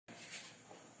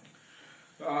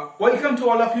Welcome to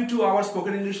all of you to our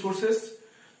spoken English courses.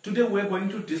 Today we are going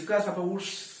to discuss about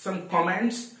some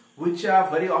comments which are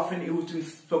very often used in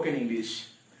spoken English.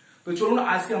 তো চলুন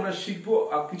আজকে আমরা শিখবো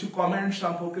কিছু comment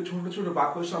সম্পর্কে, ছোট ছোট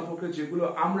বাক্য সম্পর্কে যেগুলো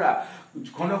আমরা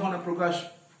ঘন ঘন প্রকাশ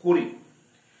করি।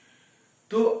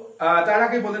 তো তার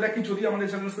আগে বলে রাখি, যদি আমাদের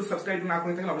চ্যানেলকে সাবস্ক্রাইব না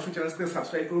করে থাকেন অবশ্যই চ্যানেলকে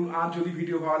সাবস্ক্রাইব করুন। আর যদি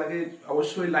ভিডিও ভালো লাগে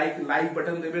অবশ্যই লাইক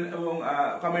বাটন দেবেন এবং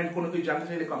কমেন্ট কোনো কিছু জানতে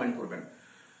চাইলে কমেন্ট করবেন,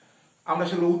 আমরা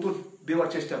সেগুলো উত্তর দেওয়ার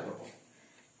চেষ্টা করব।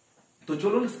 তো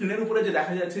চলুন, স্ক্রিনের উপরে যে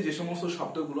দেখা যাচ্ছে যে সমস্ত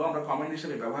শব্দগুলো আমরা কমেন্ট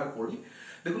হিসেবে ব্যবহার করি,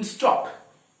 দেখুন স্টপ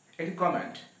একটি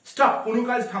কমেন্ট। স্টপ কোনো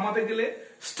কাজ থামাতে গেলে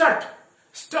স্টার্ট,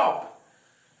 স্টপ,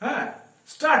 হ্যাঁ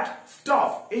স্টার্ট, স্টপ,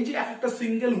 এই যে একটা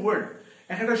সিঙ্গেল ওয়ার্ড,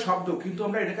 একটা শব্দ, কিন্তু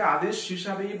আমরা এটাকে আদেশ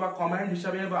হিসাবে বা কমেন্ট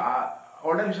হিসাবে বা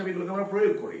অর্ডার হিসাবে এগুলোকে আমরা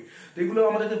প্রয়োগ করি। তো এগুলো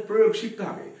আমাদেরকে প্রয়োগ শিখতে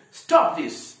হবে। Stop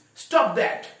this, stop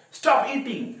that, stop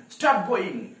eating, stop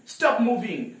going, stop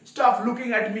moving, stop looking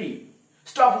at me,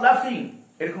 stop লাফিং,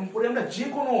 এরকম করে আমরা যে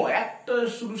কোনো একটা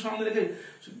শুরু সামনে রেখে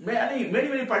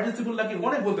মেনি পার্টিসিপল লাগিয়ে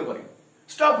অনেক বলতে পারি।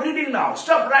 স্টপ রিডিং নাও,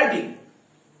 stop writing,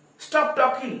 stop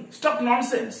talking, stop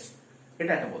nonsense,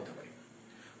 এটা একটা বলতে পারি।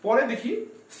 পরে দেখি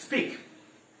স্পিক,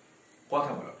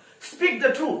 কথা বলো। Speak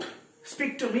the truth,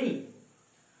 speak to me,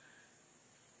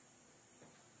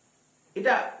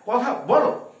 এটা কথা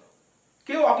বলো।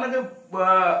 কেউ আপনাকে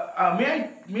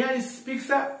may I speak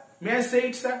sir, may I say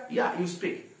it sir, yeah you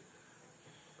speak,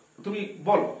 তুমি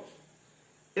বলো,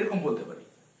 এরকম বলতে পারি।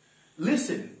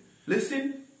 লিসেন, লিসেন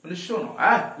মানে শোনো,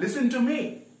 listen to me,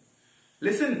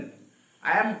 listen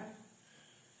I am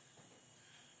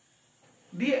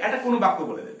দিয়ে এটা কোনো বাক্য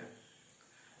বলে দেবে।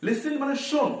 লিসেন মানে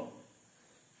শোন,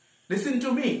 listen to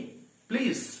me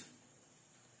please,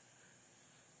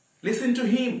 listen to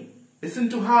him, listen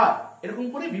to her, এরকম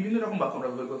করে বিভিন্ন রকম বাক্য আমরা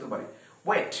ব্যবহার করতে পারি।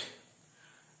 ওয়েট,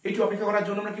 একটু অপেক্ষা করার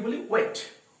জন্য আমরা কি বলি? Wait,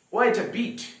 wait a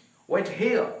bit, wait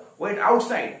here,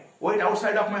 wait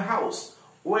outside of my house,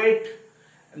 wait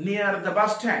near the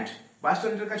bus stand, bus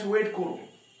স্ট্যান্ডের কাছে ওয়েট করুন।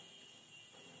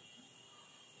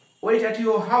 wait at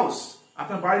your house,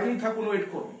 আপনার বাড়িতেই থাকুন, ওয়েট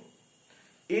করুন।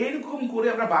 এরকম করে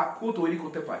আমরা বাক্য তৈরি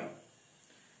করতে পারি।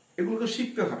 এগুলোকে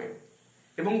শিখতে হবে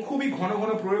এবং খুবই ঘন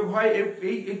ঘন প্রয়োগ হয়।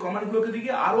 এই কমেন্টগুলোকে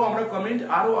দিকে আরো আমরা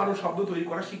আরো শব্দ তৈরি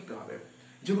করা শিখতে হবে।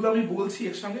 যেগুলো আমি বলছি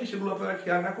একসঙ্গে সেগুলো আপনারা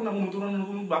খেয়াল রাখুন এবং নতুন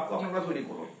নতুন বাক্য আপনারা তৈরি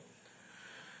করুন।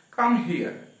 Come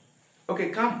here, okay,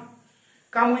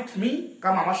 come with me,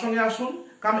 কাম আমার সঙ্গে আসুন।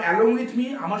 কাম অ্যালং উইথ মি,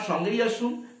 আমার সঙ্গেই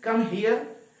আসুন। Come here,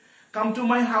 come to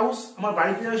my house, আমার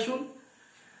বাড়িতে আসুন।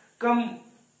 কাম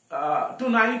টু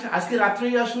নাইট, আজকে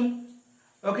রাত্রেই আসুন।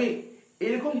 ওকে,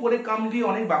 এরকম করে কাম দিয়ে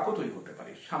অনেক বাক্য তৈরি করতে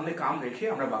পারি। সামনে কাম রেখে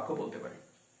আমরা বাক্য বলতে পারি।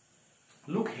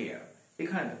 লুক হিয়ার,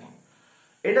 এখানে দেখুন,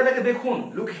 এটা দেখে দেখুন।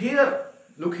 লুক হিয়ার,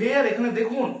 লুক হিয়ার, এখানে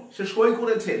দেখুন, সে সই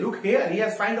করেছে। Look here, he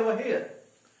has signed over here,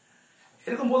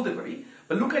 এরকম বলতে পারি।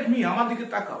 লুক এট মি, আমার দিকে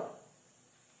তাকাও।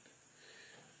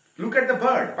 লুক এট দ্য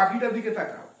বার্ড, পাখিটার দিকে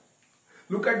তাকাও।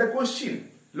 Look at the question,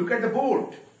 look at the board,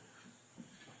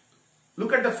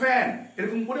 look at the fan,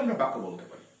 এরকম করে আমরা বাক্য বলতে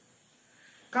পারি।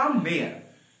 কাম নেয়ার,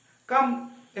 কাম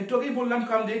একটু আগেই বললাম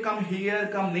কাম দিয়ে, কাম হিয়ার,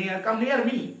 কাম নেয়ার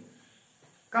মি,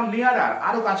 কাম নেয়ারার,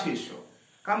 আরো কাছে এসো।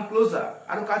 কাম ক্লোজার,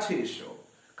 আরো কাছে এসো।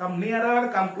 কাম নেয়ারার,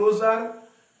 কাম ক্লোজার,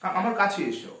 আমার কাছে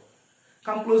এসো।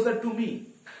 কাম closer to me,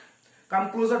 come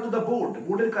closer to the board,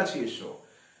 বোর্ডের কাছে এসো।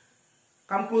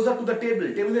 কাম ক্লোজার টু দ্য টেবিল,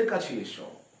 টেবিলের কাছে এসো।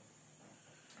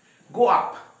 গো আপ,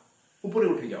 উপরে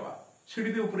উঠে যাওয়া,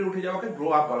 সিঁড়িতে উপরে উঠে যাওয়াকে গ্রো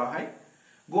আপ বলা হয়।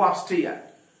 গো আপ স্টেয়ার,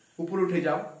 উপরে উঠে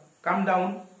যাও। কাম ডাউন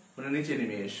মানে নিচে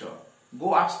নেমে এসো। গো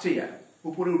আপ স্টেয়ার,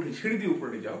 উপরে উঠে, সিঁড়ি দিয়ে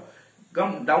উপরে যাও। কাম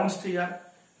ডাউন স্টেয়ার,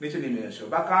 নিচে নেমে এসো।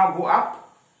 বা go up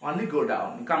only go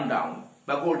down, কাম ডাউন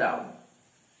বা গো ডাউন,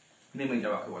 নেমে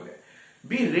যাওয়াকে বলে।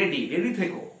 বি রেডি, রেডি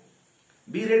থেকো।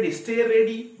 বি রেডি, স্টে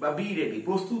রেডি বা বি রেডি,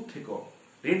 প্রস্তুত থেকো,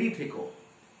 রেডি থেকো।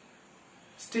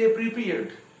 স্টে প্রিপেয়ার্ড,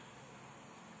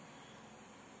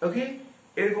 ওকে,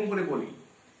 এরকম করে বলি।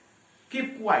 কিপ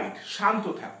কোয়াইট, শান্ত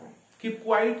থাকো। কিপ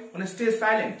কোয়াইট মানে স্টে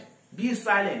সাইলেন্ট, বি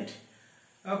সাইলেন্ট,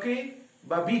 ওকে,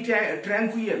 বা বি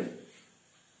ট্র্যাঙ্কুইল,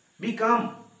 বি কাম,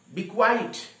 বি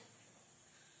কোয়াইট,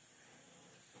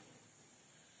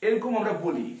 এরকম আমরা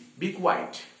বলি। বি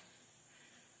কোয়াইট,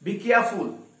 বি কেয়ারফুল,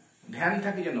 ধ্যান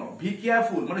থাকে যেন। বি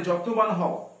কেয়ারফুল মানে যত্নবান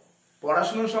হও,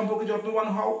 পড়াশোনার সম্পর্কে যত্নবান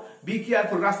হও। বি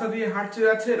কেয়ারফুল, রাস্তা দিয়ে হাঁটতে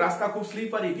যাচ্ছে, রাস্তা খুব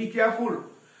স্লিপারি, বি কেয়ারফুল,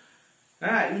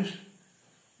 হ্যাঁ,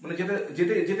 মানে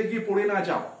যেতে গিয়ে পড়ে না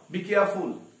যাও, বি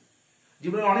কেয়ারফুল।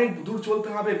 জীবনে অনেক দূর চলতে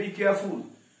হবে, বি কেয়ারফুল।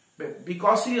 বি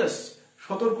কসিয়াস,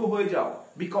 সতর্ক হয়ে যাও,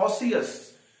 B কসিয়াস।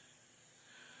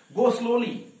 Go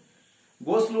slowly,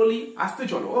 go slowly, আস্তে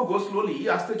চলো। গো স্লোলি,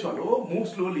 আস্তে চলো। Move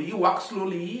slowly, walk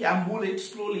slowly, অ্যাম্বুলেট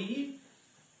slowly.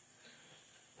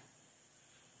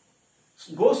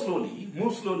 Go slowly,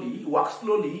 move slowly, walk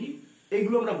slowly,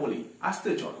 এগুলো আমরা বলি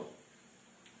আস্তে চলো।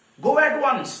 গো অ্যাট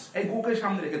ওয়ান্স, এই গোকে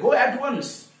সামনে রেখে গো অ্যাট ওয়ান্স,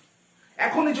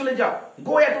 এখনই চলে যাও।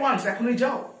 গো অ্যাট ওয়ান্স, এখনই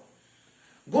যাও।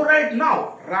 গো রাইট নাও,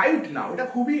 রাইট নাও, এটা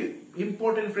খুবই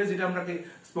ইম্পর্টেন্ট ফ্রেজ, এটা আমরা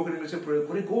স্পোকেন ইংলিশে প্রয়োগ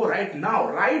করি। গো রাইট নাও,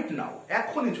 রাইট নাও,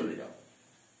 এখনই চলে যাও।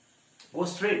 গো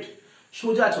স্ট্রেট,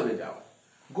 সোজা চলে যাও।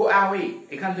 গো অ্যাওয়ে,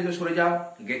 এখান থেকে সরে যাও।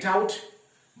 গেট আউট,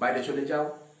 বাইরে চলে যাও।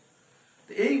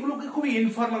 এইগুলোকে খুবই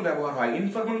ইনফর্মাল ব্যবহার হয়।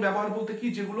 ইনফর্মাল ব্যবহার বলতে কি,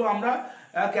 যেগুলো আমরা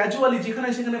ক্যাজুয়ালি যেখানে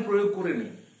সেখানে প্রয়োগ করে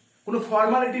নিই, কোনো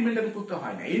ফর্মালিটি মেনটেন করতে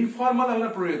হয় না, ইনফর্মাল আমরা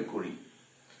প্রয়োগ করি।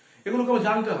 এগুলোকে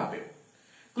জানতে হবে।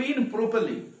 ক্লিন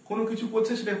প্রপারলি, কোনো কিছু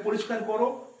করছে সেটা পরিষ্কার করো,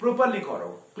 প্রপারলি করো,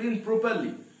 ক্লিন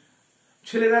প্রপারলি।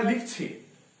 ছেলেরা লিখছে,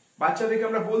 বাচ্চাদেরকে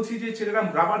আমরা বলছি যে ছেলেরা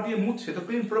রাবার দিয়ে মুছছে, তো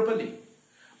ক্লিন প্রপারলি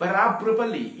বা রাব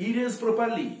প্রপারলি, ইরেজ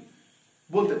প্রপারলি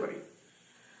বলতে পারি।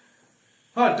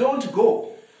 হ্যাঁ, ডোন্ট গো,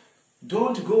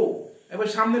 ডোন্ট গো। এবার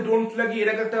সামনে ডোন্ট লাগিয়ে, এর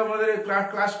একটা আমাদের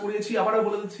ক্লাস করিয়েছি, আবারও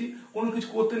বলে দিচ্ছি, কোনো কিছু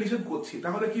করতে নিষেধ করছি,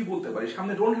 তাহলে কি বলতে পারি?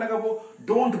 সামনে ডোন্ট লাগাবো,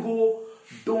 ডোন্ট গো,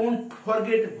 ডোন্ট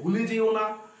ফরগেট, ভুলে যেও না,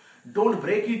 ডোন্ট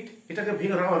ব্রেক ইট, এটাকে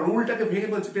ভেঙে, রুলটাকে ভেঙে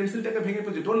ফেলছি, পেন্সিলটাকে ভেঙে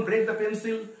ফেলছি, ডোন্ট ব্রেক দ্য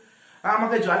পেন্সিল।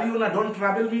 আমাকে জ্বালিও না, don't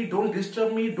travel me, don't disturb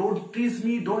me, don't tease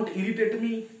me, don't irritate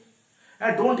me,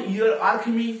 don't arc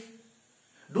me,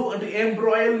 don't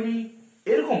এমব্রয়েল me.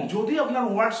 এরকম যদি আপনার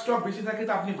ওয়ার্ড স্টক বেশি থাকে,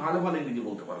 তো আপনি ভালো ভালো ইংরেজি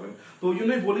বলতে পারবেন। তো ওই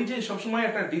জন্যই বলি যে সবসময়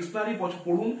একটা ডিকশনারি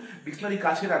পড়ুন, ডিকশনারি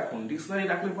কাছে রাখুন। ডিকশনারি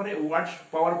রাখলে পরে ওয়ার্ড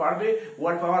পাওয়ার বাড়বে,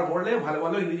 ওয়ার্ড পাওয়ার বাড়লে ভালো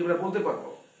ভালো ইংরেজি আমরা বলতে পারবো।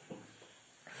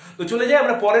 তো চলে যাই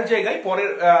আমরা পরের জায়গায়,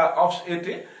 পরের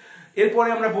এতে। এরপরে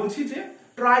আমরা বলছি যে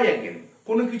ট্রাই অ্যাগেন।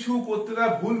 কোনো কিছু করতে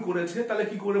তারা ভুল করেছে, তাহলে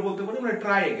কি করে বলতে পারি আমরা?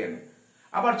 ট্রাই অ্যাগেন,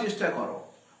 আবার চেষ্টা করো।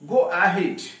 গো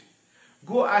অ্যাহেড,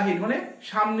 গো অ্যাহেড মানে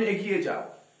সামনে এগিয়ে যাও,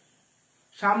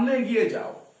 সামনে এগিয়ে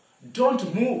যাও। ডোন্ট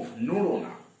মুভ, নড়ো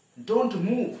না, ডোন্ট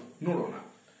মুভ, নড়ো না।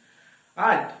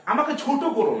 আর আমাকে ছোট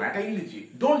করো না, এটা ইংরেজি।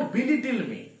 Don't বিলিটিল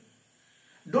me,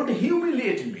 don't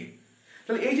humiliate me.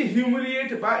 তাহলে এই যে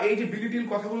হিউমিলিয়েট বা এই যে বিলিটিল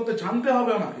কথাগুলো তো জানতে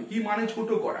হবে আমাকে, কি মানে ছোট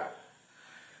করা।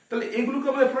 তাহলে এগুলোকে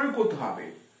আমাদের প্রয়োগ করতে হবে।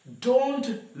 Don't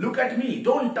look at me,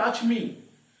 don't touch me,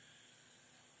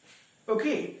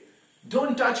 okay,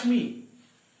 don't touch me.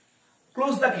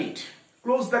 Close the gate,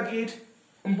 close the gate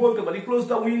বলতে পারি। Close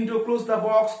the window, close the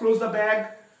box, close the bag,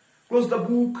 close the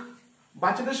book.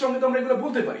 বাচ্চাদের সঙ্গে তো আমরা এগুলো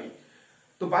বলতে পারি।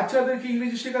 তো বাচ্চাদেরকে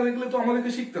ইংরেজি শেখাতে গেলে তো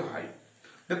আমাদেরকে শিখতে হয়।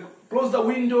 Close the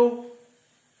window.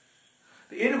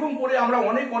 এরকম করে আমরা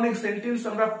অনেক অনেক সেন্টেন্স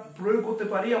আমরা প্রয়োগ করতে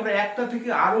পারি। আমরা একটা থেকে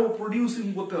আরো প্রডিউসিং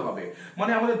করতে হবে,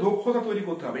 মানে আমাদের দক্ষতা তৈরি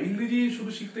করতে হবে। ইংরেজি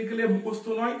শুধু শিখতে গেলে মুখস্থ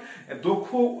নয়,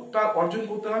 দক্ষতা অর্জন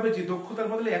করতে হবে। যে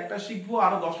দক্ষতার বদলে একটা শিখবো,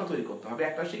 আরো 10টা তৈরি করতে হবে।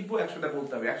 একটা শিখবো, 100টা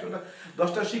বলতে হবে।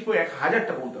 10টা শিখবো,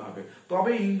 1000টা বলতে হবে।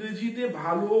 তবে ইংরেজিতে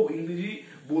ভালো ইংরেজি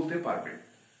বলতে পারবে।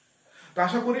 তো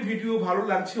আশা করি ভিডিও ভালো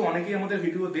লাগছে। অনেকেই আমাদের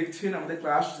ভিডিও দেখছেন, আমাদের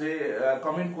ক্লাস যে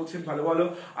কমেন্ট করছেন ভালো ভালো।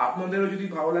 আপনাদেরও যদি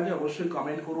ভালো লাগে অবশ্যই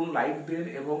কমেন্ট করুন, লাইক দেন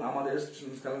এবং আমাদের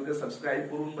চ্যানেলকে সাবস্ক্রাইব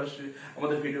করুন বা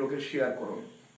আমাদের ভিডিওকে শেয়ার করুন।